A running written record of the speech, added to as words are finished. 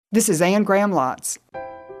This is Anne Graham Lotz.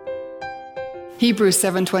 Hebrews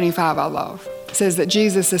 7:25 I love. It says that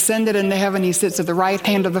Jesus ascended into heaven. He sits at the right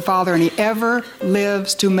hand of the Father, and he ever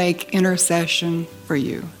lives to make intercession for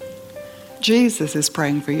you. Jesus is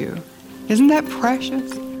praying for you. Isn't that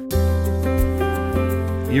precious?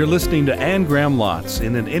 You're listening to Anne Graham Lotz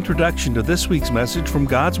in an introduction to this week's message from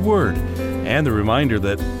God's Word, and the reminder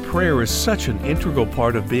that prayer is such an integral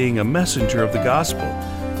part of being a messenger of the gospel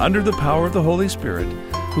under the power of the Holy Spirit,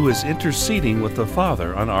 who is interceding with the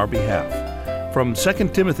Father on our behalf. From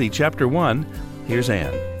 2 Timothy chapter 1, here's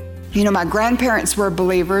Anne. You know, my grandparents were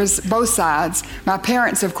believers, both sides. My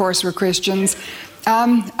parents, of course, were Christians.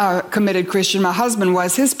 I'm a committed Christian. My husband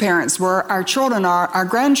was. His parents were. Our children are. Our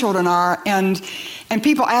grandchildren are. And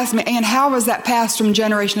people ask me, Anne, how was that passed from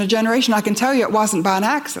generation to generation? I can tell you it wasn't by an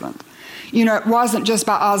accident. You know, it wasn't just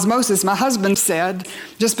by osmosis. My husband said,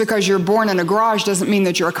 just because you're born in a garage doesn't mean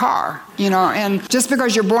that you're a car, you know, and just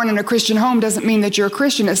because you're born in a Christian home doesn't mean that you're a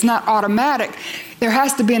Christian. It's not automatic. There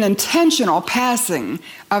has to be an intentional passing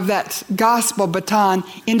of that gospel baton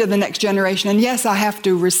into the next generation. And yes, I have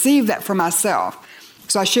to receive that for myself.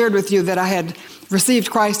 So I shared with you that I had received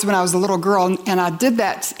Christ when I was a little girl, and I did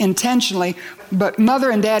that intentionally, but Mother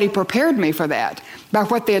and Daddy prepared me for that by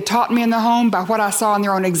what they had taught me in the home, by what I saw in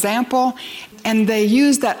their own example, and they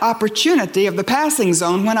used that opportunity of the passing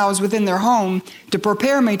zone when I was within their home to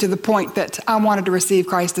prepare me to the point that I wanted to receive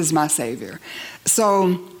Christ as my Savior.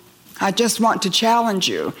 So I just want to challenge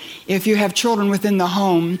you, if you have children within the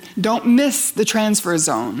home, don't miss the transfer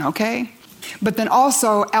zone, okay? But then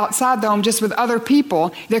also outside the home, just with other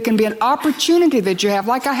people, there can be an opportunity that you have.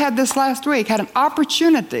 Like I had this last week, had an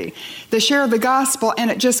opportunity to share the gospel, and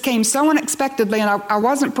it just came so unexpectedly, and I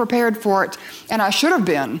wasn't prepared for it, and I should have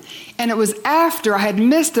been. And it was after I had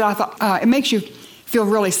missed it, I thought, it makes you feel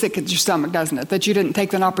really sick at your stomach, doesn't it? That you didn't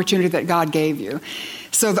take an opportunity that God gave you.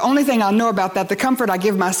 So the only thing I know about that, the comfort I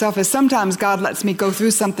give myself, is sometimes God lets me go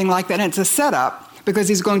through something like that, and it's a setup, because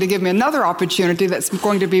he's going to give me another opportunity that's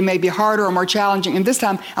going to be maybe harder or more challenging. And this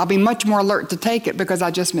time, I'll be much more alert to take it because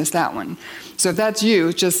I just missed that one. So if that's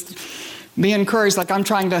you, just be encouraged, like I'm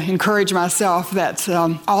trying to encourage myself, that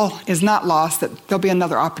all is not lost, that there'll be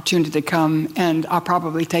another opportunity to come, and I'll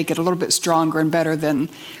probably take it a little bit stronger and better than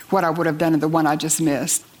what I would have done in the one I just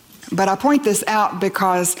missed. But I point this out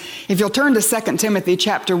because if you'll turn to 2 Timothy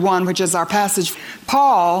chapter 1, which is our passage,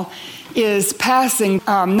 Paul is passing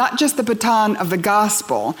not just the baton of the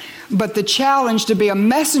gospel, but the challenge to be a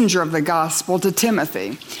messenger of the gospel to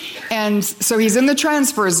Timothy. And so he's in the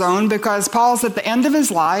transfer zone because Paul's at the end of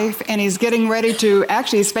his life, and he's getting ready to,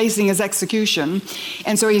 actually he's facing his execution.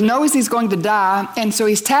 And so he knows he's going to die, and so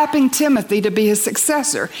he's tapping Timothy to be his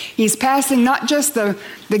successor. He's passing not just the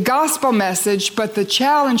gospel message, but the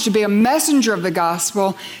challenge to be a messenger of the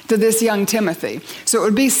gospel to this young Timothy. So it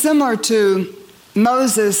would be similar to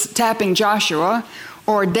Moses tapping Joshua,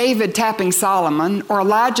 or David tapping Solomon, or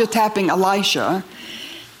Elijah tapping Elisha.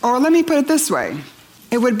 Or let me put it this way.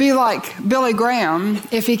 It would be like Billy Graham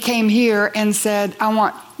if he came here and said, I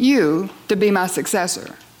want you to be my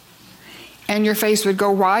successor. And your face would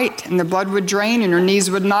go white, and the blood would drain, and your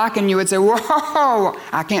knees would knock, and you would say, whoa,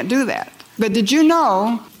 I can't do that. But did you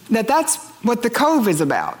know that that's what the Cove is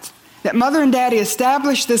about? That Mother and Daddy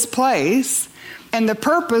established this place, and the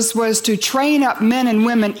purpose was to train up men and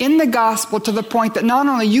women in the gospel to the point that not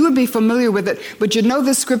only you would be familiar with it, but you'd know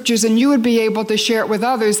the scriptures and you would be able to share it with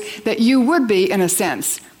others, that you would be, in a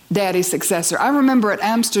sense, Daddy's successor. I remember at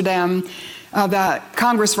Amsterdam, the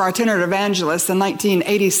Congress for Itinerant Evangelists in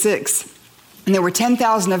 1986, and there were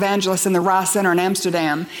 10,000 evangelists in the Rai Center in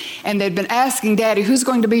Amsterdam, and they'd been asking Daddy, who's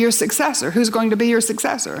going to be your successor? Who's going to be your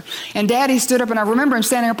successor? And Daddy stood up, and I remember him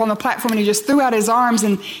standing up on the platform, and he just threw out his arms,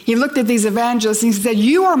 and he looked at these evangelists, and he said,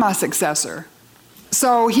 you are my successor.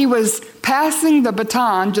 So he was passing the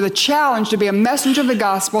baton to the challenge to be a messenger of the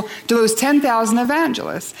gospel to those 10,000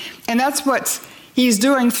 evangelists. And that's what he's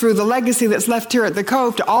doing through the legacy that's left here at the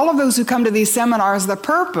Cove to all of those who come to these seminars. The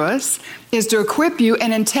purpose is to equip you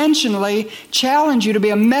and intentionally challenge you to be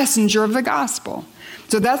a messenger of the gospel.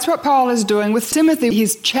 So that's what Paul is doing with Timothy.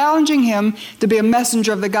 He's challenging him to be a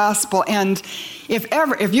messenger of the gospel. And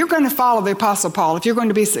if you're going to follow the Apostle Paul, if you're going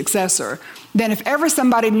to be a successor, then if ever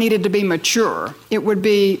somebody needed to be mature, it would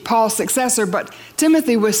be Paul's successor. But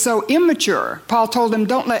Timothy was so immature. Paul told him,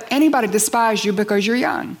 don't let anybody despise you because you're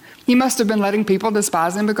young. He must have been letting people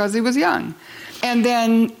despise him because he was young. And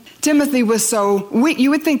then Timothy was so weak.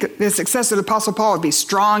 You would think the successor of the Apostle Paul would be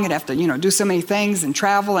strong and have to, do so many things and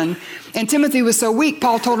travel. And Timothy was so weak,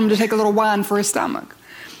 Paul told him to take a little wine for his stomach.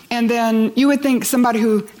 And then you would think somebody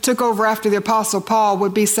who took over after the Apostle Paul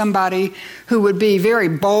would be somebody who would be very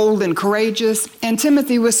bold and courageous. And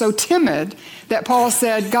Timothy was so timid that Paul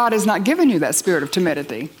said, God has not given you that spirit of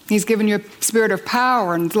timidity. He's given you a spirit of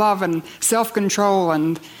power and love and self-control.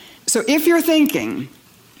 And so if you're thinking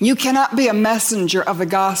you cannot be a messenger of the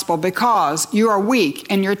gospel because you are weak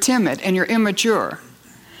and you're timid and you're immature,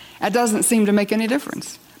 that doesn't seem to make any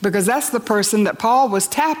difference. Because that's the person that Paul was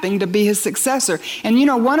tapping to be his successor. And you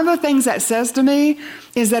know, one of the things that says to me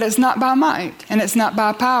is that it's not by might and it's not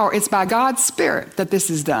by power. It's by God's Spirit that this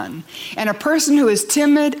is done. And a person who is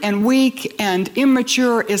timid and weak and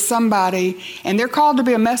immature is somebody, and they're called to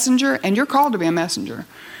be a messenger, and you're called to be a messenger.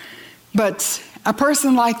 But a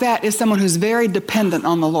person like that is someone who's very dependent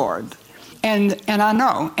on the Lord. And I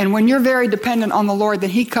know. And when you're very dependent on the Lord, then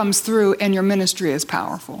He comes through and your ministry is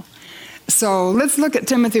powerful. So let's look at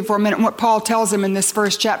Timothy for a minute and what Paul tells him in this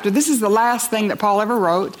first chapter. This is the last thing that Paul ever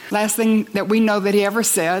wrote, last thing that we know that he ever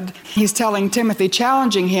said. He's telling Timothy,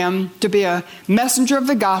 challenging him to be a messenger of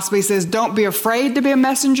the gospel. He says, don't be afraid to be a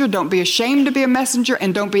messenger, don't be ashamed to be a messenger,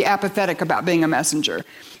 and don't be apathetic about being a messenger.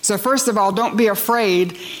 So first of all, don't be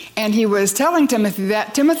afraid. And he was telling Timothy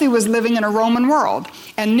that Timothy was living in a Roman world.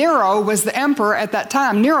 And Nero was the emperor at that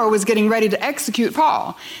time. Nero was getting ready to execute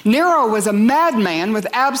Paul. Nero was a madman with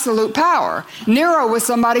absolute power. Nero was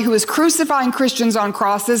somebody who was crucifying Christians on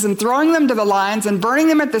crosses and throwing them to the lions and burning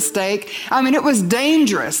them at the stake. I mean, it was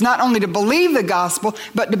dangerous, not only to believe the gospel,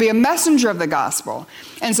 but to be a messenger of the gospel.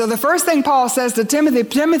 And so the first thing Paul says to Timothy,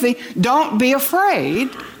 Timothy, don't be afraid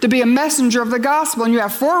to be a messenger of the gospel. And you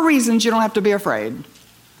have 4 reasons you don't have to be afraid.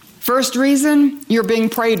 First reason, you're being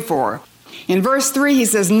prayed for. In verse 3, he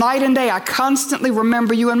says, night and day I constantly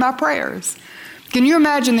remember you in my prayers. Can you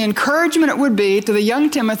imagine the encouragement it would be to the young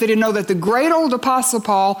Timothy to know that the great old Apostle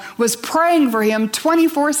Paul was praying for him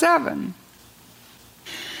 24/7?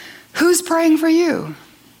 Who's praying for you?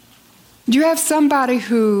 Do you have somebody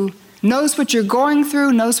who knows what you're going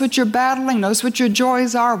through, knows what you're battling, knows what your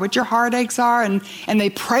joys are, what your heartaches are, and they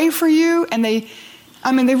pray for you? And they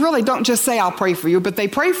really don't just say, I'll pray for you, but they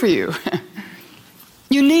pray for you.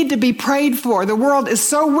 You need to be prayed for. The world is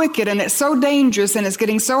so wicked and it's so dangerous and it's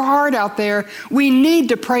getting so hard out there. We need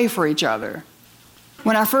to pray for each other.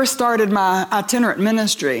 When I first started my itinerant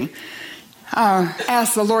ministry, I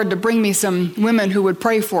asked the Lord to bring me some women who would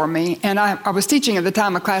pray for me. And I was teaching at the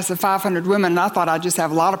time a class of 500 women, and I thought I'd just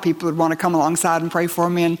have a lot of people who would want to come alongside and pray for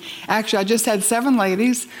me. And actually, I just had 7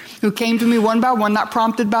 ladies who came to me one by one, not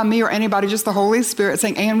prompted by me or anybody, just the Holy Spirit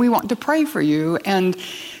saying, Ann, we want to pray for you. And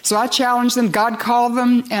so I challenged them. God called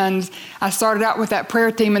them, and I started out with that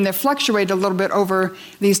prayer team, and they fluctuated a little bit over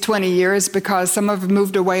these 20 years because some have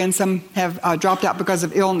moved away and some have dropped out because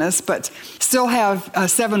of illness, but still have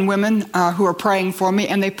 7 women who are praying for me,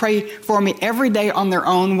 and they pray for me every day on their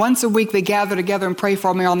own. Once a week, they gather together and pray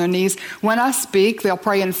for me on their knees. When I speak, they'll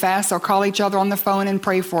pray and fast. They'll call each other on the phone and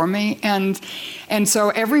pray for me. And so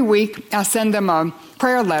every week, I send them a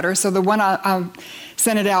prayer letter. So the one I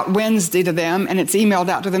send it out Wednesday to them, and it's emailed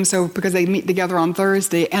out to them because they meet together on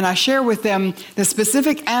Thursday. And I share with them the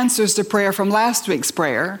specific answers to prayer from last week's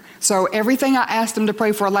prayer. So everything I asked them to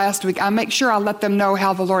pray for last week, I make sure I let them know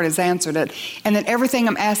how the Lord has answered it. And then everything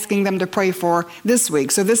I'm asking them to pray for this week.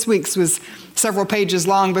 So this week's was several pages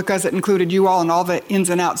long because it included you all and all the ins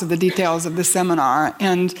and outs of the details of the seminar.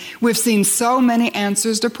 And we've seen so many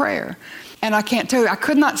answers to prayer. And I can't tell you, I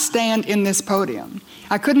could not stand in this podium.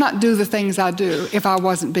 I could not do the things I do if I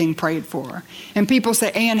wasn't being prayed for. And people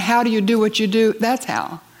say, Ann, how do you do what you do? That's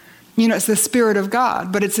how. You know, it's the Spirit of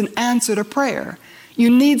God, but it's an answer to prayer. You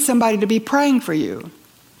need somebody to be praying for you.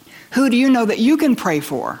 Who do you know that you can pray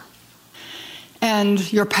for?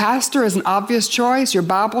 And your pastor is an obvious choice, your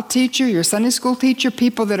Bible teacher, your Sunday school teacher,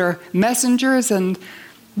 people that are messengers,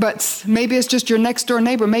 but maybe it's just your next door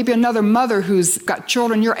neighbor, maybe another mother who's got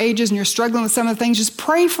children your ages and you're struggling with some of the things. Just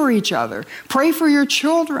pray for each other. Pray for your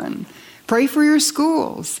children. Pray for your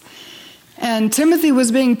schools. And Timothy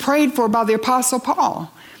was being prayed for by the Apostle Paul.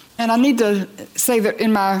 And I need to say that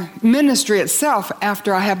in my ministry itself,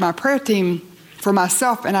 after I had my prayer team for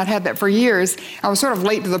myself, and I'd had that for years, I was sort of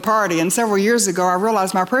late to the party. And several years ago, I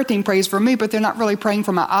realized my prayer team prays for me, but they're not really praying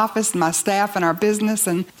for my office and my staff and our business.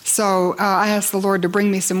 And so I asked the Lord to bring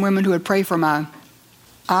me some women who would pray for my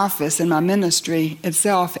office and my ministry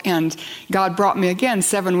itself. And God brought me again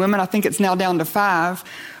 7 women. I think it's now down to 5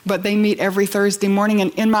 but they meet every Thursday morning.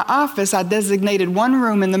 And in my office, I designated one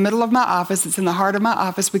room in the middle of my office. It's in the heart of my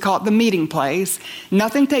office. We call it the meeting place.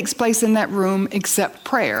 Nothing takes place in that room except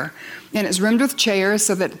prayer. And it's rimmed with chairs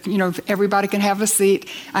so that, everybody can have a seat.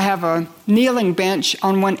 I have a kneeling bench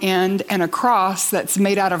on one end and a cross that's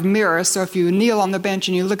made out of mirrors. So if you kneel on the bench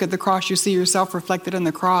and you look at the cross, you see yourself reflected in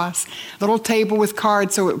the cross. Little table with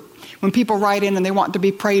cards, so when people write in and they want to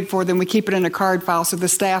be prayed for, then we keep it in a card file so the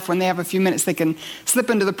staff, when they have a few minutes, they can slip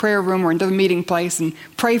into the prayer room or into the meeting place and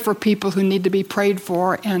pray for people who need to be prayed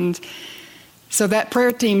for. And so that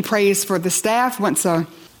prayer team prays for the staff. Once a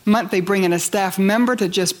month, they bring in a staff member to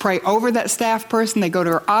just pray over that staff person. They go to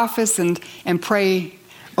her office and pray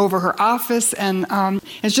over her office. And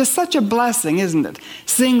it's just such a blessing, isn't it?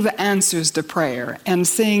 Seeing the answers to prayer and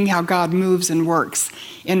seeing how God moves and works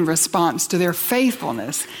in response to their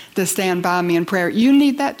faithfulness to stand by me in prayer. You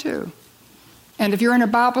need that too. And if you're in a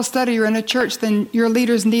Bible study, you're in a church, then your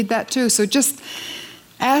leaders need that too. So just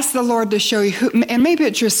ask the Lord to show you who, and maybe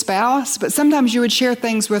it's your spouse, but sometimes you would share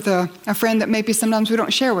things with a friend that maybe sometimes we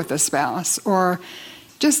don't share with a spouse. Or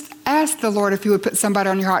just ask the Lord if He would put somebody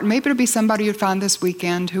on your heart. Maybe it'll be somebody you'd find this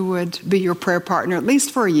weekend who would be your prayer partner, at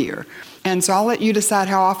least for a year. And so I'll let you decide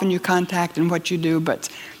how often you contact and what you do. But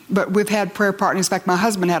we've had prayer partners. In fact, my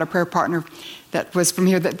husband had a prayer partner that was from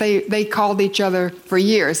here, that they called each other for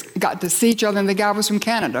years, got to see each other, and the guy was from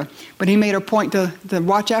Canada. But he made a point to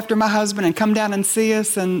watch after my husband and come down and see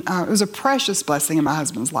us, and it was a precious blessing in my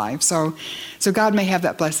husband's life. So God may have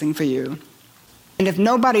that blessing for you. And if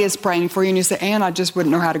nobody is praying for you and you say, Ann, I just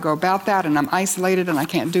wouldn't know how to go about that, and I'm isolated and I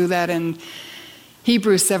can't do that, and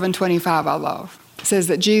Hebrews 7:25 I love. It says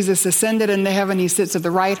that Jesus ascended into heaven, He sits at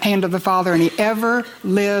the right hand of the Father, and He ever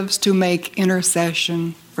lives to make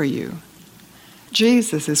intercession for you.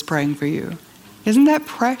 Jesus is praying for you. Isn't that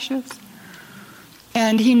precious?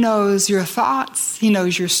 And He knows your thoughts. He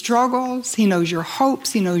knows your struggles. He knows your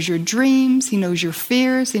hopes. He knows your dreams. He knows your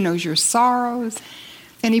fears. He knows your sorrows.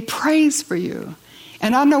 And He prays for you.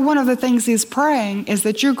 And I know one of the things He's praying is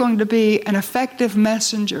that you're going to be an effective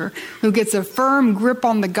messenger who gets a firm grip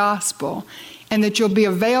on the gospel, and that you'll be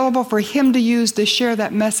available for Him to use to share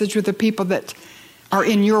that message with the people that are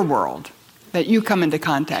in your world, that you come into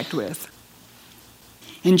contact with.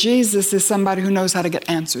 And Jesus is somebody who knows how to get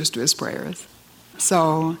answers to His prayers.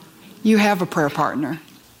 So you have a prayer partner.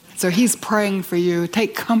 So He's praying for you.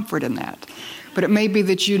 Take comfort in that. But it may be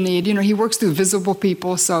that you need, He works through visible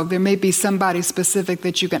people, so there may be somebody specific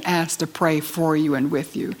that you can ask to pray for you and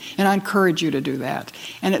with you. And I encourage you to do that.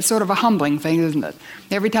 And it's sort of a humbling thing, isn't it?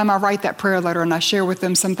 Every time I write that prayer letter and I share with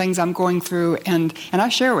them some things I'm going through, and I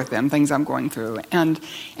share with them things I'm going through, and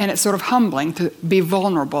it's sort of humbling to be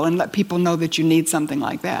vulnerable and let people know that you need something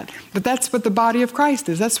like that. But that's what the body of Christ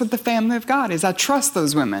is. That's what the family of God is. I trust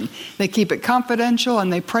those women. They keep it confidential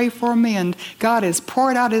and they pray for me, and God has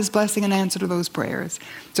poured out His blessing and answer to those prayers.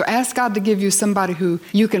 So ask God to give you somebody who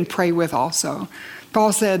you can pray with also.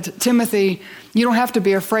 Paul said, Timothy, you don't have to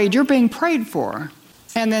be afraid. You're being prayed for.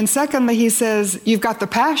 And then secondly, he says, you've got the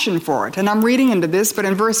passion for it. And I'm reading into this, but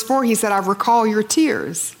in verse 4, he said, I recall your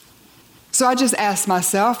tears. So I just asked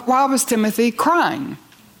myself, why was Timothy crying?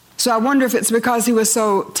 So I wonder if it's because he was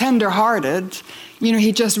so tender-hearted.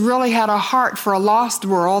 He just really had a heart for a lost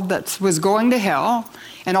world that was going to hell.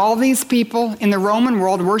 And all these people in the Roman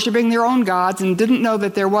world worshiping their own gods and didn't know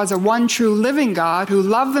that there was a one true living God who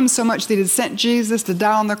loved them so much that He had sent Jesus to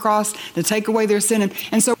die on the cross to take away their sin.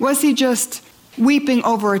 And so was he just weeping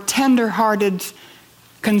over a tender-hearted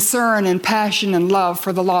concern and passion and love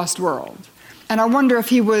for the lost world? And I wonder if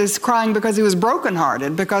he was crying because he was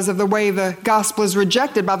brokenhearted because of the way the gospel is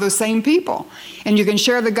rejected by those same people. And you can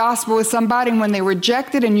share the gospel with somebody, and when they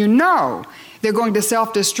reject it, and they're going to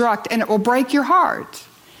self-destruct, and it will break your heart.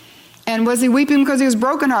 And was he weeping because he was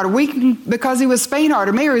brokenhearted? Weeping because he was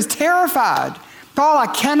faint-hearted? Maybe he was terrified. Paul, I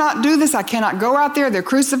cannot do this. I cannot go out there. They're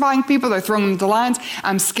crucifying people. They're throwing them into lions.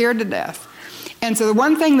 I'm scared to death. And so the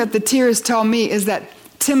one thing that the tears tell me is that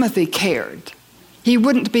Timothy cared. He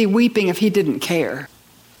wouldn't be weeping if he didn't care.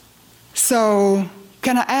 So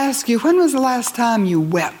can I ask you, when was the last time you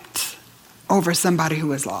wept over somebody who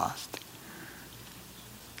was lost?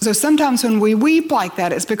 So sometimes when we weep like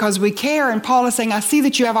that, it's because we care. And Paul is saying, I see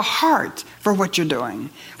that you have a heart for what you're doing.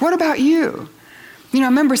 What about you? I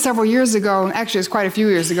remember several years ago, actually it was quite a few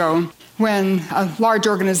years ago, when a large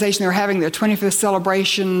organization, they were having their 25th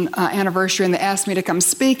celebration anniversary, and they asked me to come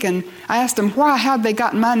speak. And I asked them, why, how'd they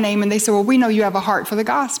gotten my name? And they said, well, we know you have a heart for the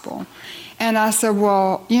gospel. And I said,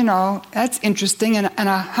 well, that's interesting. And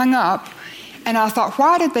I hung up, and I thought,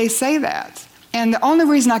 why did they say that? And the only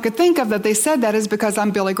reason I could think of that they said that is because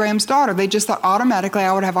I'm Billy Graham's daughter. They just thought automatically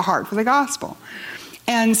I would have a heart for the gospel.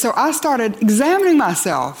 And so I started examining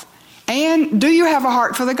myself. And do you have a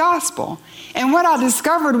heart for the gospel? And what I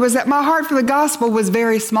discovered was that my heart for the gospel was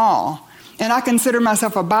very small. And I consider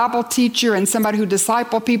myself a Bible teacher and somebody who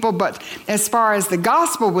discipled people, but as far as the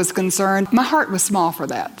gospel was concerned, my heart was small for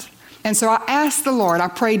that. And so I asked the Lord, I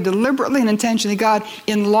prayed deliberately and intentionally, God,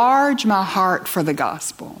 enlarge my heart for the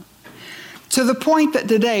gospel. To the point that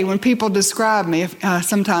today, when people describe me,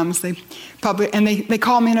 sometimes they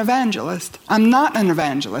call me an evangelist. I'm not an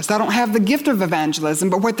evangelist. I don't have the gift of evangelism,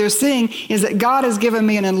 but what they're seeing is that God has given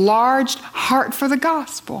me an enlarged heart for the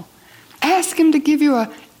gospel. Ask Him to give you an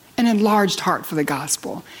enlarged heart for the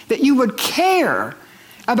gospel, that you would care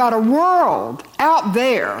about a world out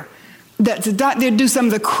there they do some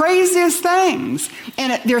of the craziest things,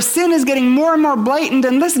 and their sin is getting more and more blatant.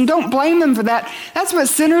 And listen, don't blame them for that. That's what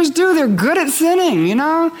sinners do. They're good at sinning, you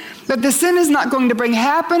know. But the sin is not going to bring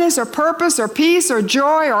happiness or purpose or peace or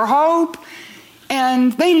joy or hope,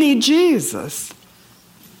 and they need Jesus.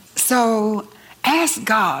 So ask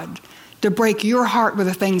God to break your heart with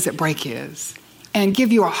the things that break His, and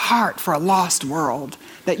give you a heart for a lost world,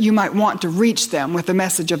 that you might want to reach them with the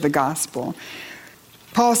message of the gospel.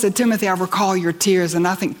 Paul said, Timothy, I recall your tears, and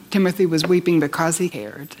I think Timothy was weeping because he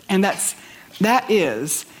cared. And that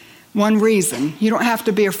is one reason. You don't have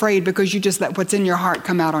to be afraid, because you just let what's in your heart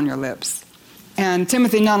come out on your lips. And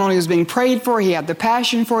Timothy not only was being prayed for, he had the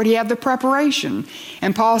passion for it, he had the preparation.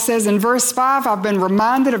 And Paul says in verse 5, I've been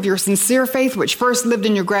reminded of your sincere faith, which first lived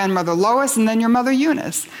in your grandmother Lois and then your mother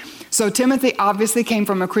Eunice. So Timothy obviously came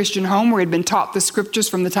from a Christian home where he'd been taught the scriptures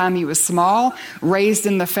from the time he was small, raised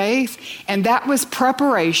in the faith, and that was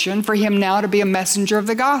preparation for him now to be a messenger of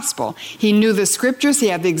the gospel. He knew the scriptures, he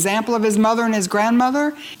had the example of his mother and his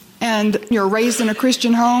grandmother, and you're raised in a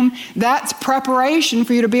Christian home, that's preparation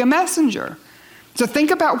for you to be a messenger. So think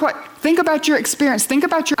about your experience, think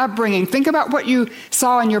about your upbringing, think about what you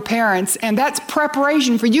saw in your parents, and that's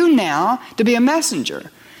preparation for you now to be a messenger.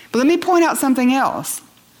 But let me point out something else.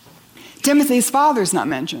 Timothy's father is not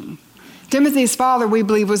mentioned. Timothy's father, we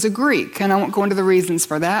believe, was a Greek, and I won't go into the reasons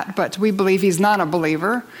for that, but we believe he's not a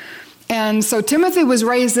believer. And so Timothy was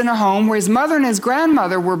raised in a home where his mother and his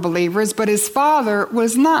grandmother were believers, but his father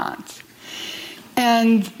was not.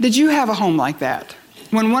 And did you have a home like that?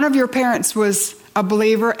 When one of your parents was a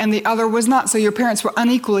believer and the other was not, so your parents were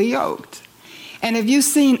unequally yoked. And have you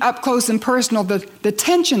seen up close and personal the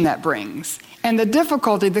tension that brings, and the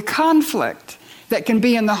difficulty, the conflict that can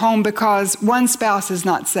be in the home because one spouse is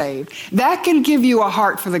not saved? That can give you a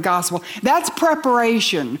heart for the gospel. That's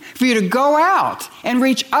preparation for you to go out and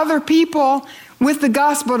reach other people with the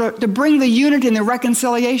gospel to bring the unity and the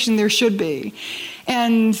reconciliation there should be.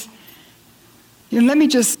 And let me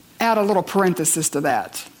just add a little parenthesis to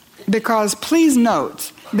that, because please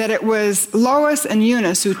note that it was Lois and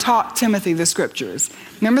Eunice who taught Timothy the scriptures.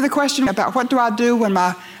 Remember the question about what do I do when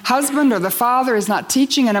my husband or the father is not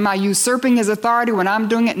teaching, and am I usurping his authority when I'm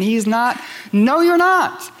doing it and he's not? No, you're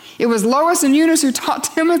not. It was Lois and Eunice who taught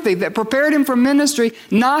Timothy, that prepared him for ministry,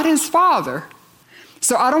 not his father.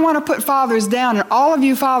 So I don't want to put fathers down, and all of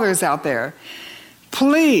you fathers out there,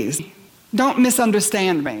 please don't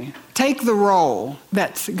misunderstand me. Take the role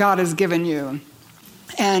that God has given you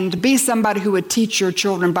and be somebody who would teach your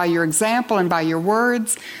children by your example and by your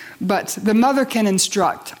words. But the mother can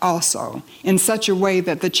instruct also in such a way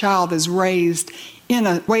that the child is raised in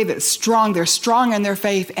a way that's strong. They're strong in their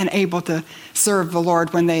faith and able to serve the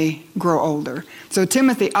Lord when they grow older. So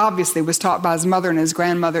Timothy obviously was taught by his mother and his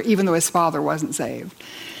grandmother, even though his father wasn't saved.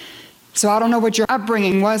 So I don't know what your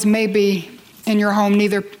upbringing was. Maybe in your home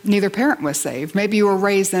neither parent was saved. Maybe you were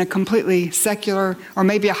raised in a completely secular, or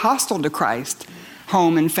maybe a hostile to Christ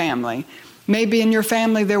home and family. Maybe in your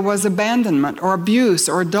family there was abandonment or abuse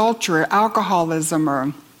or adultery, or alcoholism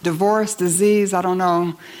or divorce, disease, I don't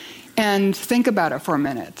know. And think about it for a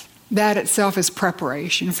minute. That itself is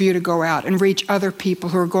preparation for you to go out and reach other people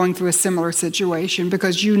who are going through a similar situation,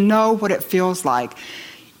 because you know what it feels like.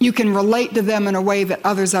 You can relate to them in a way that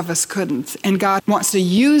others of us couldn't. And God wants to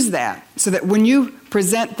use that so that when you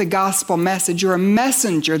present the gospel message, you're a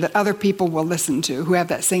messenger that other people will listen to who have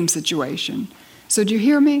that same situation. So do you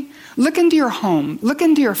hear me? Look into your home. Look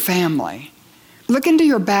into your family. Look into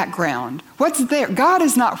your background. What's there? God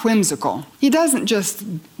is not whimsical. He doesn't just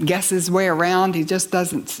guess his way around. He just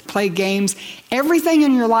doesn't play games. Everything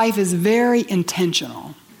in your life is very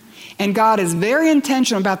intentional. And God is very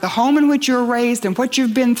intentional about the home in which you're raised and what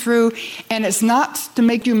you've been through. And it's not to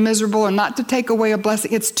make you miserable or not to take away a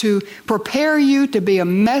blessing. It's to prepare you to be a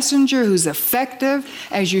messenger who's effective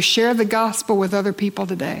as you share the gospel with other people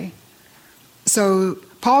today. So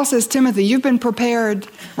Paul says, Timothy, you've been prepared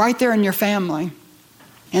right there in your family.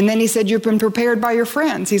 And then he said, you've been prepared by your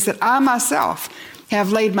friends. He said, I myself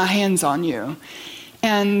have laid my hands on you.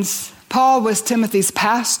 And Paul was Timothy's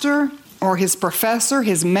pastor or his professor,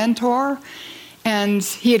 his mentor. And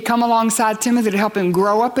he had come alongside Timothy to help him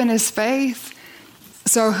grow up in his faith.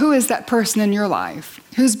 So who is that person in your life?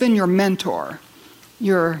 Who's been your mentor,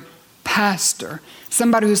 your pastor,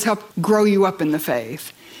 somebody who's helped grow you up in the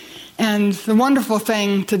faith? And the wonderful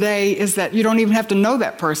thing today is that you don't even have to know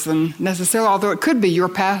that person necessarily, although it could be your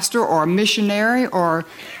pastor or a missionary or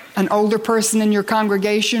an older person in your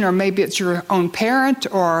congregation, or maybe it's your own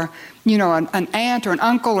parent or, an aunt or an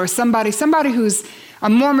uncle or somebody who's a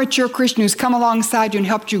more mature Christian who's come alongside you and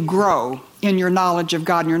helped you grow in your knowledge of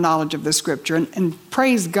God and your knowledge of the Scripture. And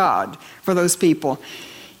praise God for those people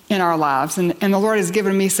in our lives. And the Lord has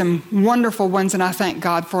given me some wonderful ones, and I thank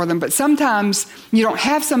God for them. But sometimes you don't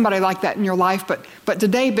have somebody like that in your life. But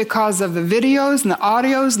today, because of the videos and the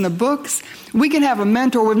audios and the books, we can have a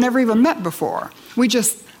mentor we've never even met before. We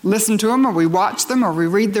just listen to them, or we watch them, or we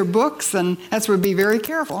read their books, and that's where be very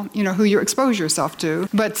careful, who you expose yourself to.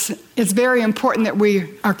 But it's very important that we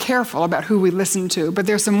are careful about who we listen to. But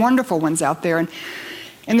there's some wonderful ones out there,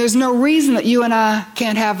 and there's no reason that you and I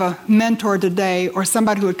can't have a mentor today or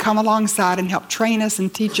somebody who would come alongside and help train us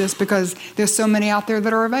and teach us, because there's so many out there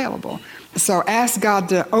that are available. So ask God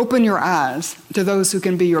to open your eyes to those who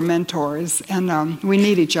can be your mentors, and we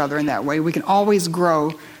need each other in that way. We can always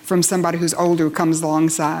grow from somebody who's older who comes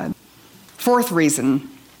alongside. Fourth reason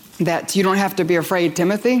that you don't have to be afraid,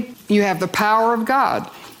 Timothy, you have the power of God.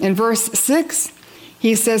 In verse 6,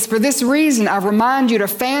 he says, for this reason I remind you to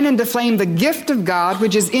fan into flame the gift of God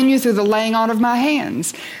which is in you through the laying on of my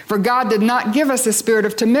hands. For God did not give us a spirit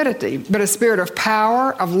of timidity, but a spirit of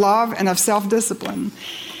power, of love, and of self-discipline.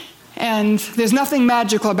 And there's nothing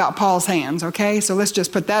magical about Paul's hands, okay? So let's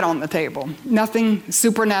just put that on the table. Nothing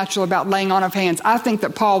supernatural about laying on of hands. I think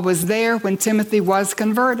that Paul was there when Timothy was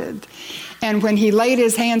converted. And when he laid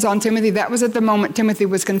his hands on Timothy, that was at the moment Timothy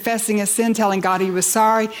was confessing his sin, telling God he was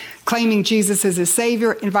sorry, claiming Jesus as his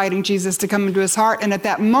Savior, inviting Jesus to come into his heart. And at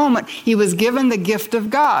that moment, he was given the gift of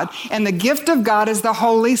God. And the gift of God is the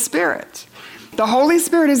Holy Spirit. The Holy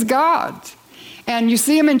Spirit is God. And you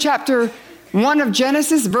see him in chapter 1 of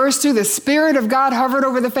Genesis, verse 2, the Spirit of God hovered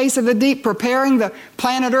over the face of the deep, preparing the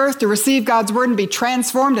planet Earth to receive God's word and be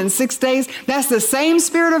transformed in 6 days. That's the same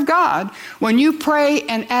Spirit of God. When you pray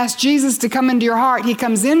and ask Jesus to come into your heart, he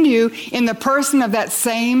comes into you in the person of that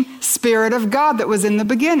same Spirit of God that was in the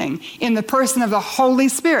beginning, in the person of the Holy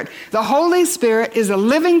Spirit. The Holy Spirit is a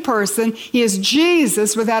living person. He is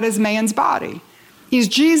Jesus without his man's body. He's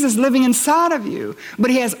Jesus living inside of you,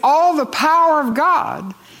 but he has all the power of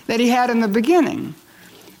God that he had in the beginning.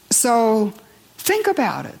 So think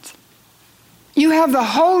about it. You have the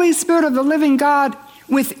Holy Spirit of the living God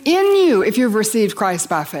within you if you've received Christ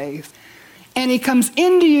by faith. And he comes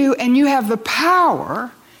into you and you have the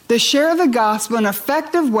power to share the gospel in an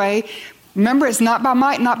effective way. Remember, it's not by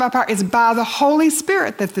might, not by power. It's by the Holy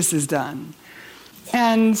Spirit that this is done.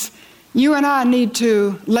 And you and I need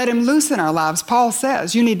to let him loose in our lives. Paul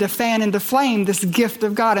says you need to fan into flame this gift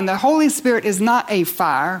of God. And the Holy Spirit is not a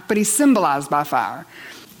fire, but he's symbolized by fire.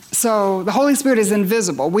 So the Holy Spirit is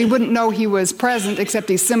invisible. We wouldn't know he was present except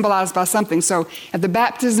he's symbolized by something. So at the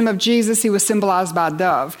baptism of Jesus, he was symbolized by a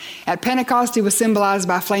dove. At Pentecost, he was symbolized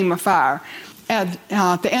by a flame of fire. At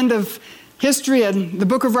the end of history in the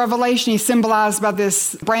book of Revelation, he's symbolized by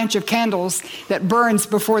this branch of candles that burns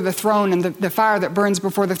before the throne, and the fire that burns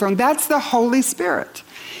before the throne. That's the Holy Spirit.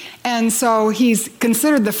 And so he's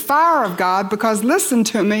considered the fire of God because, listen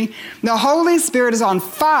to me, the Holy Spirit is on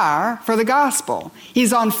fire for the gospel.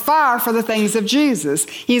 He's on fire for the things of Jesus.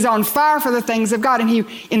 He's on fire for the things of God. And he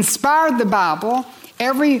inspired the Bible.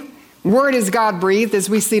 Every word is God-breathed, as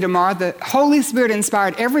we see tomorrow. The Holy Spirit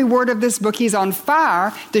inspired every word of this book. He's on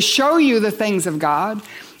fire to show you the things of God.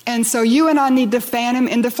 And so you and I need to fan him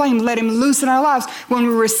into flame, let him loose in our lives. When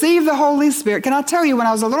we receive the Holy Spirit, can I tell you, when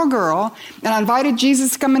I was a little girl and I invited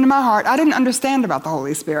Jesus to come into my heart, I didn't understand about the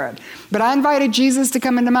Holy Spirit. But I invited Jesus to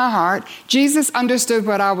come into my heart. Jesus understood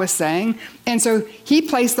what I was saying. And so he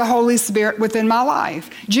placed the Holy Spirit within my life.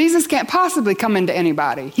 Jesus can't possibly come into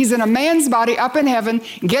anybody. He's in a man's body up in heaven,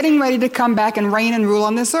 getting ready to come back and reign and rule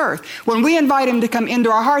on this earth. When we invite him to come into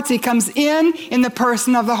our hearts, he comes in the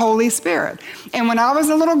person of the Holy Spirit. And when I was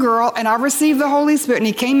a little girl and I received the Holy Spirit and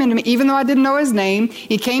he came into me, even though I didn't know his name,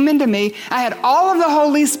 he came into me. I had all of the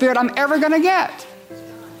Holy Spirit I'm ever going to get.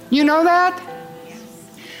 You know that?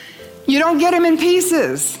 You don't get him in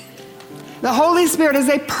pieces. The Holy Spirit is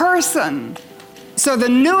a person. So the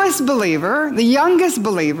newest believer, the youngest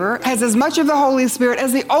believer, has as much of the Holy Spirit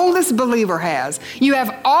as the oldest believer has. You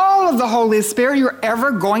have all of the Holy Spirit you're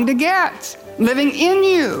ever going to get living in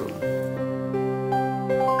you.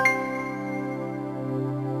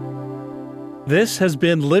 This has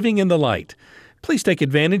been Living in the Light. Please take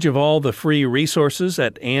advantage of all the free resources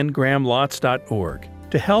at anngrahamlotz.org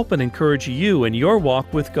to help and encourage you in your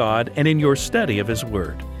walk with God and in your study of His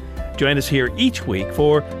Word. Join us here each week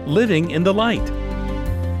for Living in the Light.